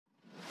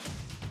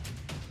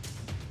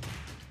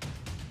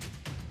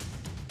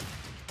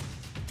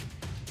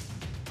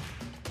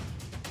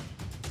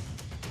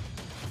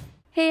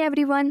Hey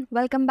everyone,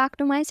 welcome back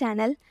to my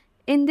channel.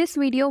 In this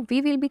video, we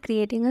will be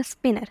creating a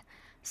spinner.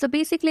 So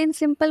basically in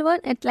simple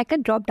word, it's like a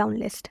drop-down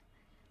list.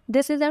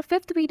 This is our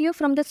 5th video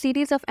from the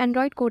series of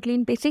Android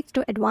Kotlin Basics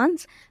to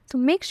Advanced. So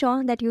make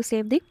sure that you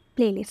save the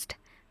playlist.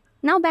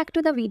 Now back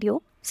to the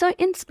video. So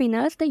in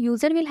spinners, the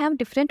user will have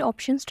different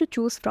options to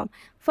choose from.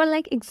 For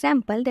like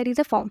example, there is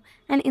a form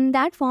and in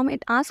that form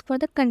it asks for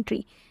the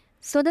country.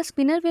 So the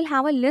spinner will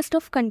have a list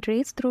of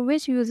countries through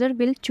which user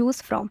will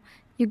choose from.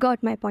 You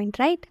got my point,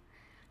 right?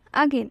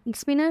 Again,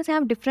 spinners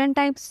have different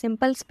types,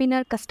 simple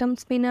spinner, custom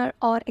spinner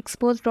or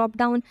expose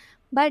drop-down.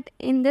 But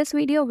in this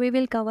video, we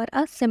will cover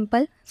a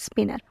simple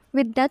spinner.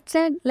 With that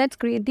said, let's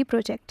create the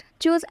project.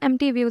 Choose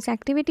empty views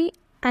activity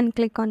and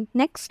click on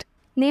next.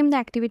 Name the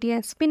activity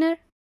as spinner.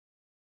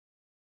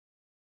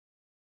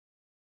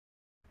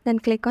 Then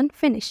click on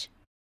finish.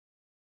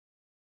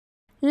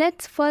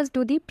 Let's first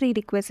do the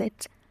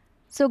prerequisites.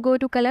 So go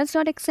to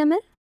colors.xml.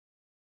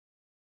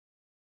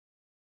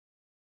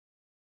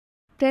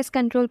 Press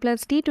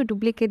Ctrl+T to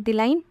duplicate the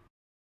line.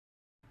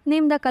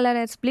 Name the color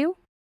as blue.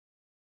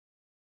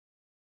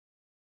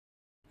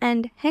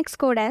 And hex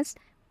code as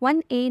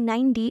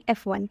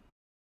 1A9DF1.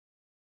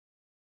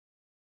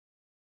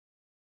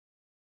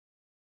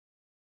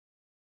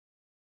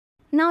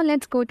 Now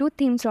let's go to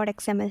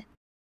themes.xml.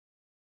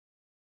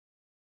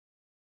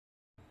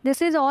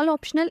 This is all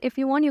optional. If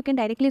you want, you can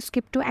directly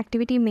skip to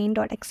activity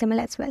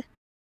main.xml as well.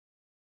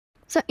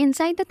 So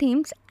inside the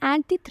themes,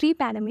 add the 3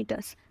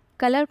 parameters: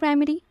 color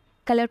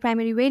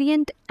primary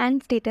variant,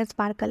 and status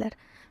bar color.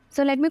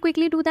 So let me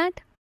quickly do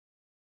that.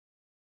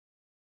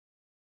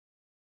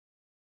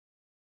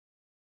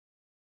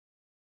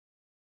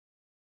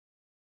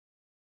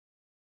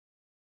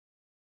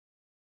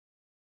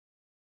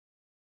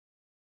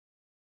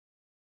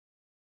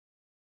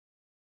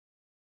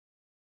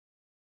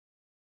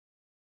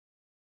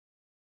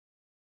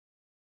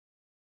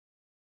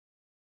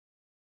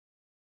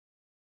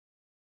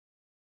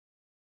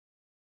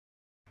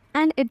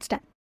 And it's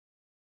done.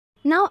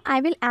 Now I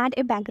will add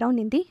a background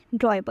in the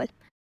drawable.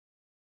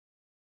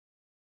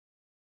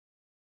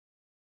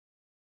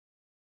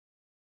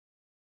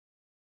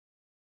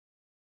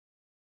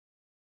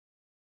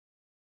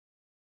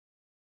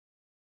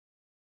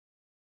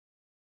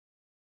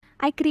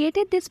 I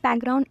created this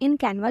background in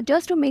Canva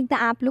just to make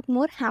the app look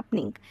more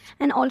happening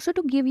and also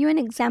to give you an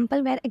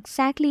example where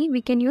exactly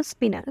we can use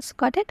spinners.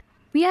 Got it?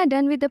 We are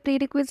done with the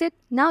prerequisite.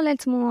 Now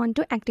let's move on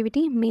to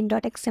activity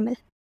main.xml.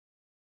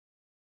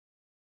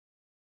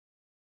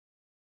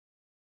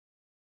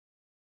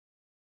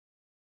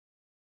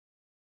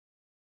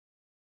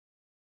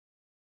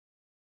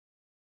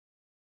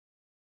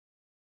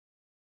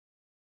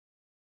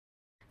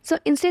 So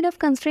instead of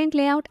constraint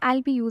layout,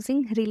 I'll be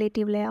using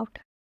relative layout.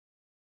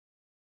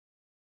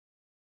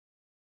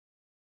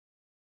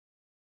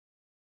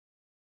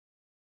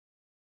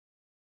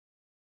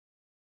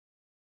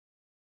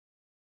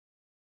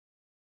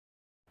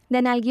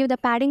 Then I'll give the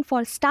padding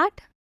for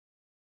start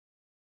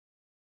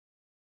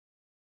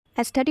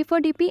as 34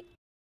 dp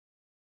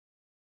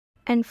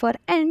and for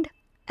end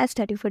as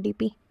 34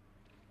 dp.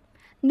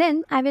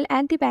 Then I will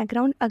add the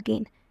background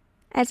again.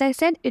 As I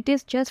said, it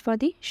is just for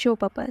the show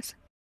purpose.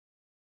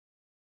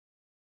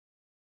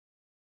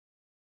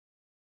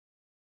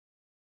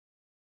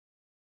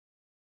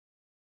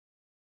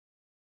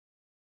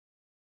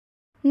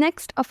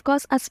 Next, of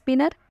course, a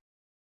spinner.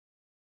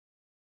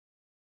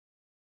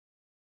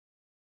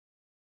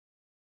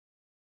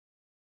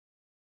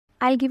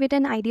 I'll give it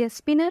an ID as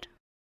spinner.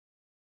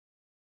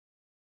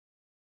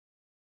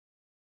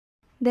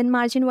 Then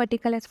margin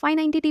vertical as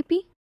 590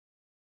 dp.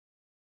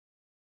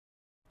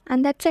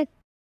 And that's it.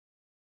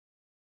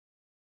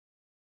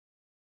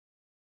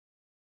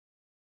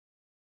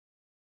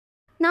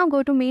 Now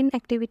go to main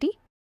activity.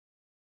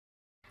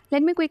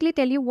 Let me quickly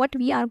tell you what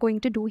we are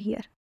going to do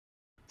here.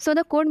 So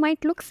the code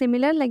might look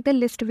similar like the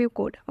list view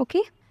code,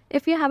 okay?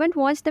 If you haven't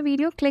watched the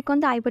video, click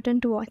on the I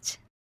button to watch.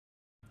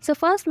 So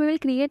first we will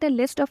create a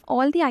list of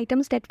all the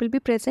items that will be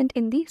present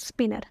in the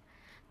spinner.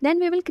 Then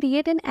we will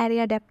create an array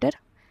adapter.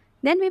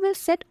 Then we will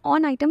set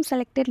on item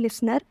selected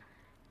listener.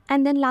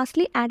 And then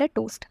lastly add a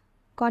toast.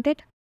 Got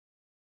it?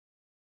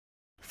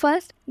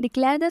 First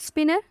declare the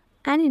spinner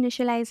and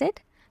initialize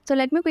it. So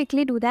let me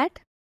quickly do that.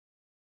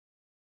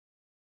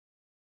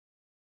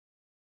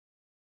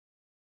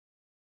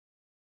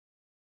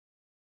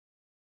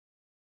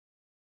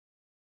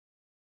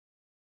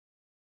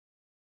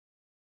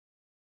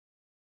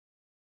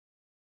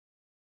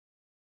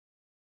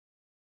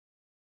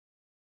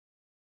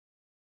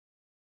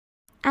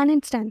 And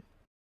it's done.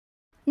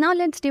 Now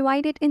let's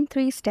divide it in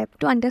 3 steps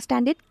to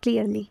understand it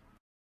clearly.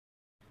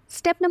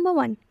 Step number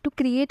 1, to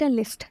create a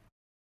list.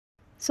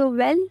 So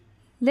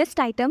list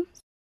item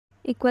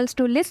equals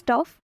to list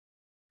of.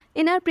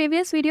 In our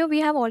previous video,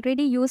 we have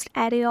already used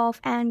array of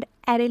and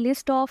array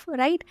list of,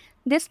 right?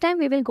 This time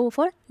we will go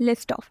for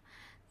list of.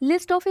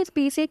 List of is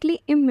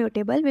basically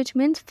immutable, which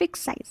means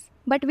fixed size.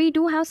 But we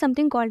do have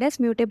something called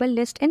as mutable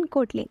list in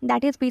Kotlin.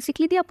 That is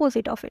basically the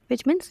opposite of it,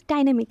 which means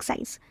dynamic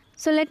size.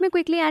 So let me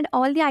quickly add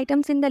all the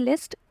items in the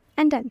list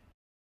and done.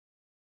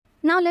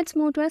 Now let's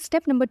move to our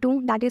step number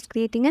 2, that is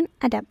creating an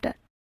adapter.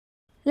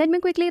 Let me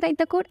quickly write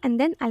the code and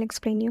then I'll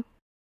explain you.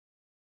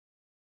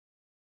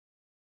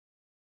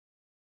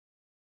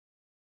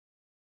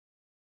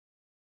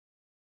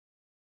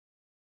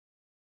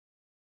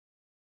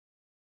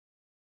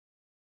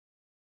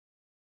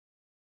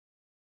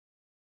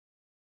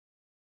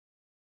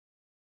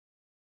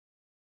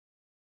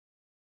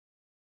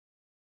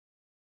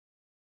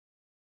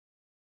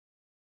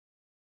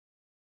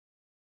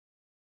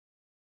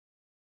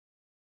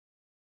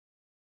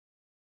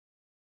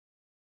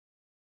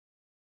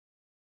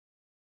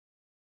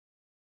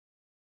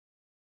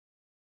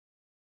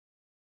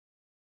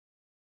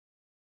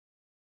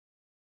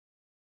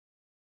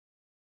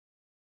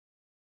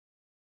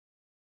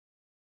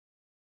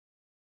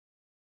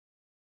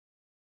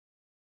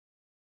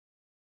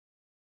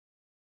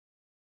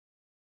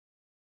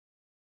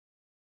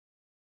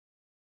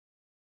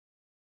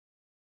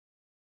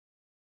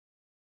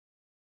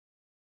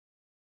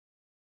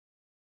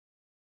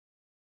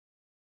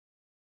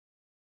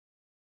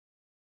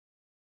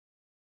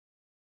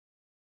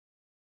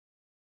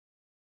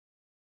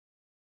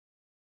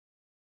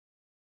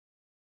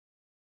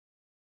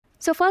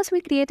 So first we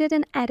created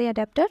an array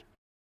adapter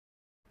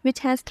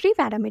which has 3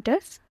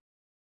 parameters.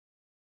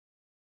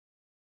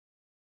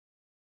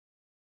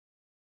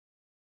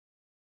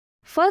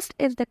 First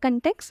is the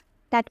context,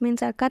 that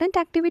means our current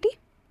activity,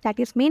 that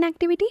is main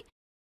activity.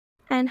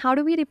 And how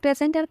do we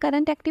represent our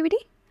current activity?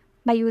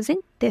 By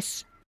using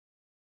this.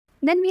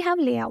 Then we have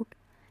layout.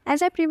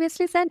 As I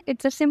previously said,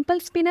 it's a simple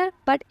spinner,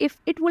 but if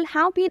it would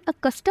have been a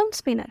custom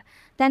spinner,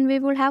 then we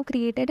would have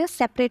created a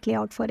separate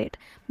layout for it.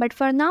 But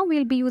for now,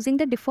 we'll be using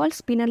the default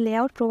spinner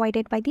layout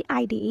provided by the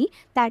IDE,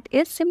 that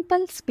is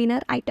simple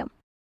spinner item.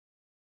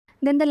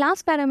 Then the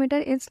last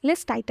parameter is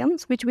list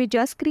items, which we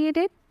just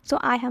created. So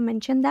I have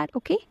mentioned that,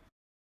 okay.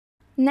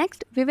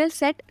 Next, we will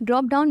set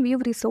drop-down view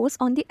resource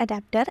on the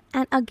adapter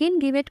and again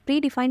give it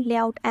predefined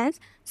layout as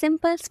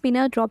simple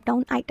spinner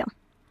drop-down item.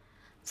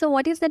 So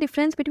what is the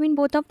difference between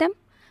both of them?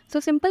 So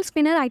simple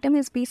spinner item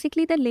is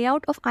basically the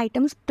layout of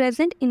items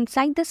present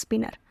inside the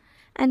spinner,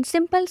 and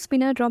simple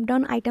spinner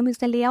drop-down item is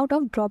the layout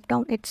of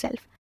drop-down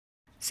itself.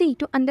 See,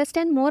 to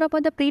understand more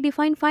about the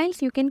predefined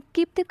files, you can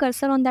keep the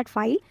cursor on that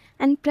file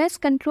and press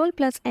Ctrl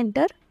plus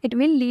Enter. It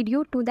will lead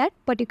you to that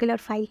particular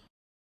file.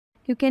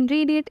 You can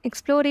read it,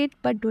 explore it,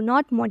 but do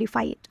not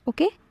modify it,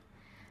 okay?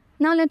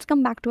 Now let's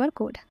come back to our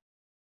code.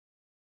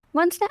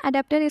 Once the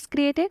adapter is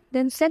created,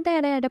 then set the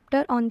array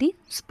adapter on the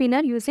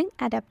spinner using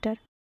adapter.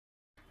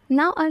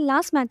 Now our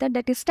last method,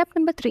 that is step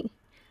number 3.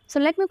 So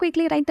let me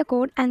quickly write the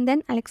code and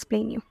then I'll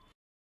explain you.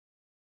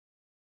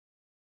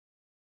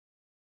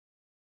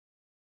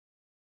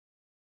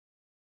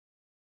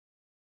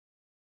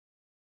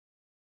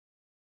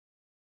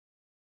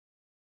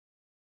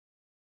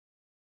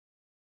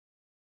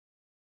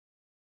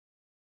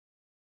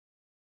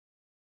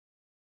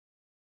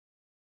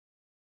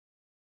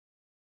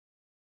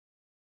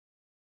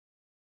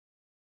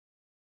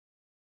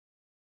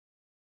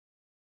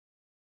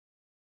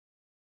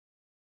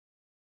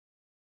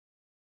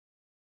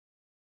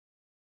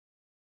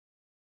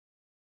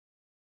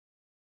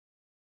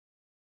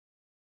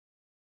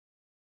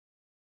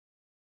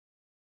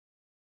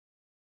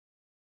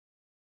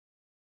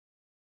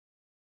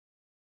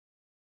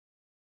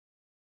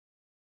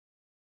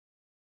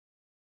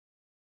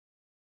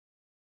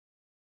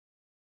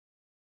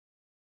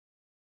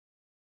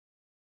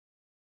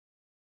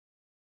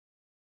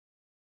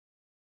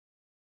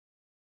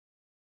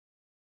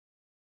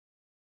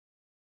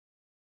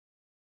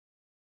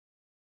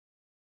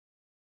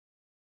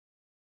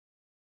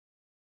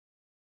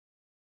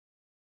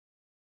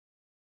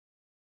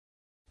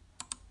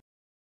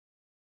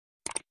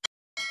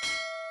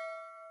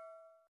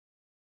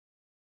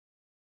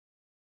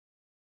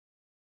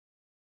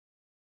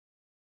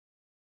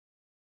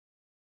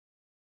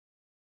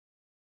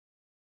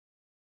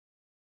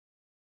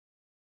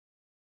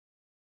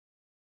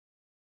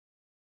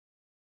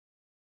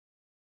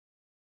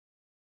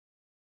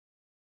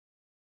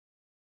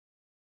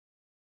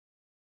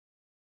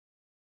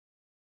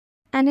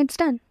 And it's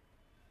done.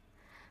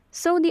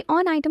 So the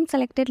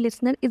onItemSelected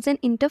listener is an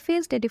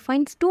interface that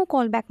defines 2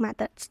 callback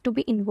methods to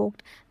be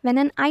invoked when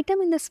an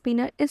item in the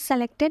spinner is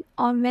selected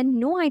or when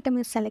no item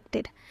is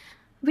selected.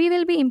 We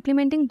will be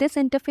implementing this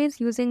interface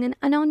using an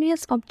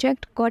anonymous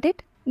object, got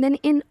it? Then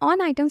in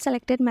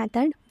onItemSelected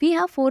method, we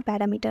have 4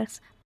 parameters: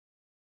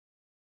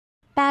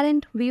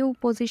 parent, view,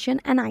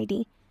 position and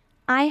ID.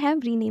 I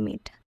have renamed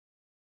it.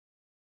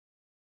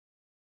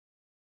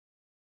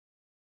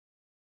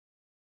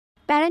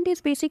 Parent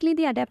is basically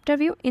the adapter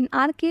view. In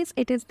our case,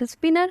 it is the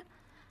spinner.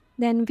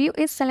 Then view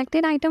is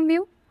selected item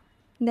view.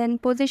 Then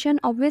position,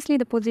 obviously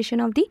the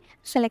position of the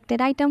selected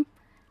item.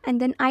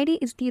 And then ID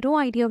is the row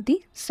ID of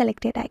the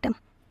selected item.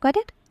 Got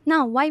it?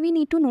 Now, why we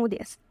need to know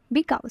this?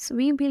 Because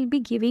we will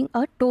be giving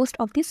a toast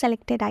of the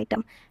selected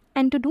item.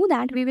 And to do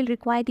that, we will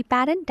require the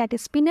parent, that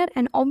is spinner,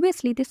 and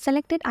obviously the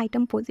selected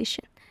item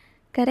position.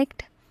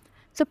 Correct?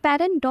 So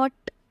parent dot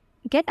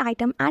get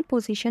item at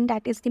position,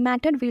 that is the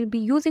method we will be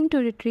using to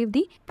retrieve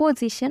the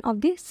position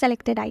of the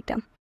selected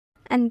item.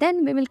 And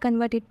then we will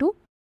convert it to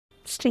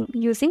string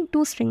using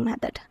toString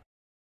method.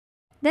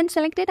 Then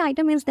selected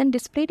item is then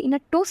displayed in a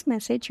toast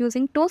message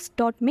using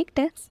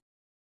toast.makeText.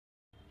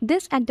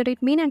 This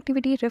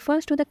 @MainActivity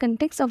refers to the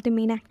context of the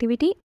main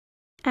activity,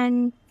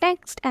 and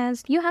text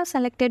as you have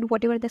selected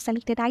whatever the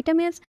selected item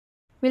is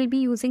will be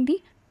using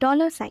the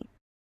 $sign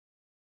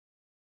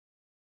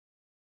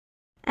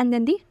and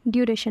then the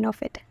duration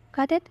of it.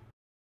 Got it?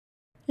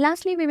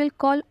 Lastly, we will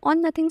call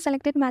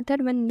onNothingSelected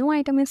method when no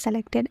item is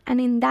selected,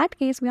 and in that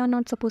case we are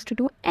not supposed to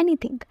do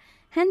anything.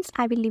 Hence,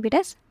 I will leave it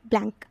as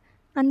blank.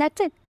 And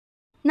that's it.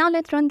 Now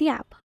let's run the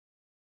app.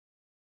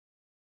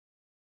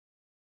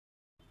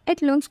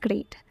 It looks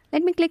great.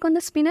 Let me click on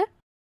the spinner.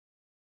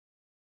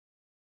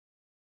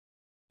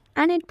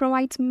 And it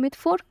provides me with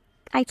 4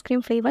 ice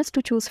cream flavors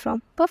to choose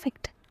from.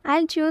 Perfect.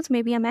 I'll choose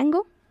maybe a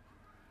mango.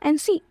 And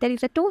see, there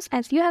is a toast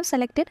as you have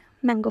selected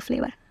mango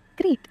flavor.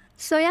 Great.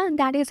 So yeah,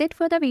 that is it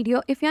for the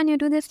video. If you are new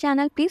to this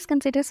channel, please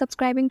consider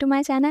subscribing to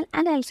my channel,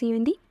 and I'll see you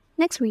in the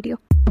next video.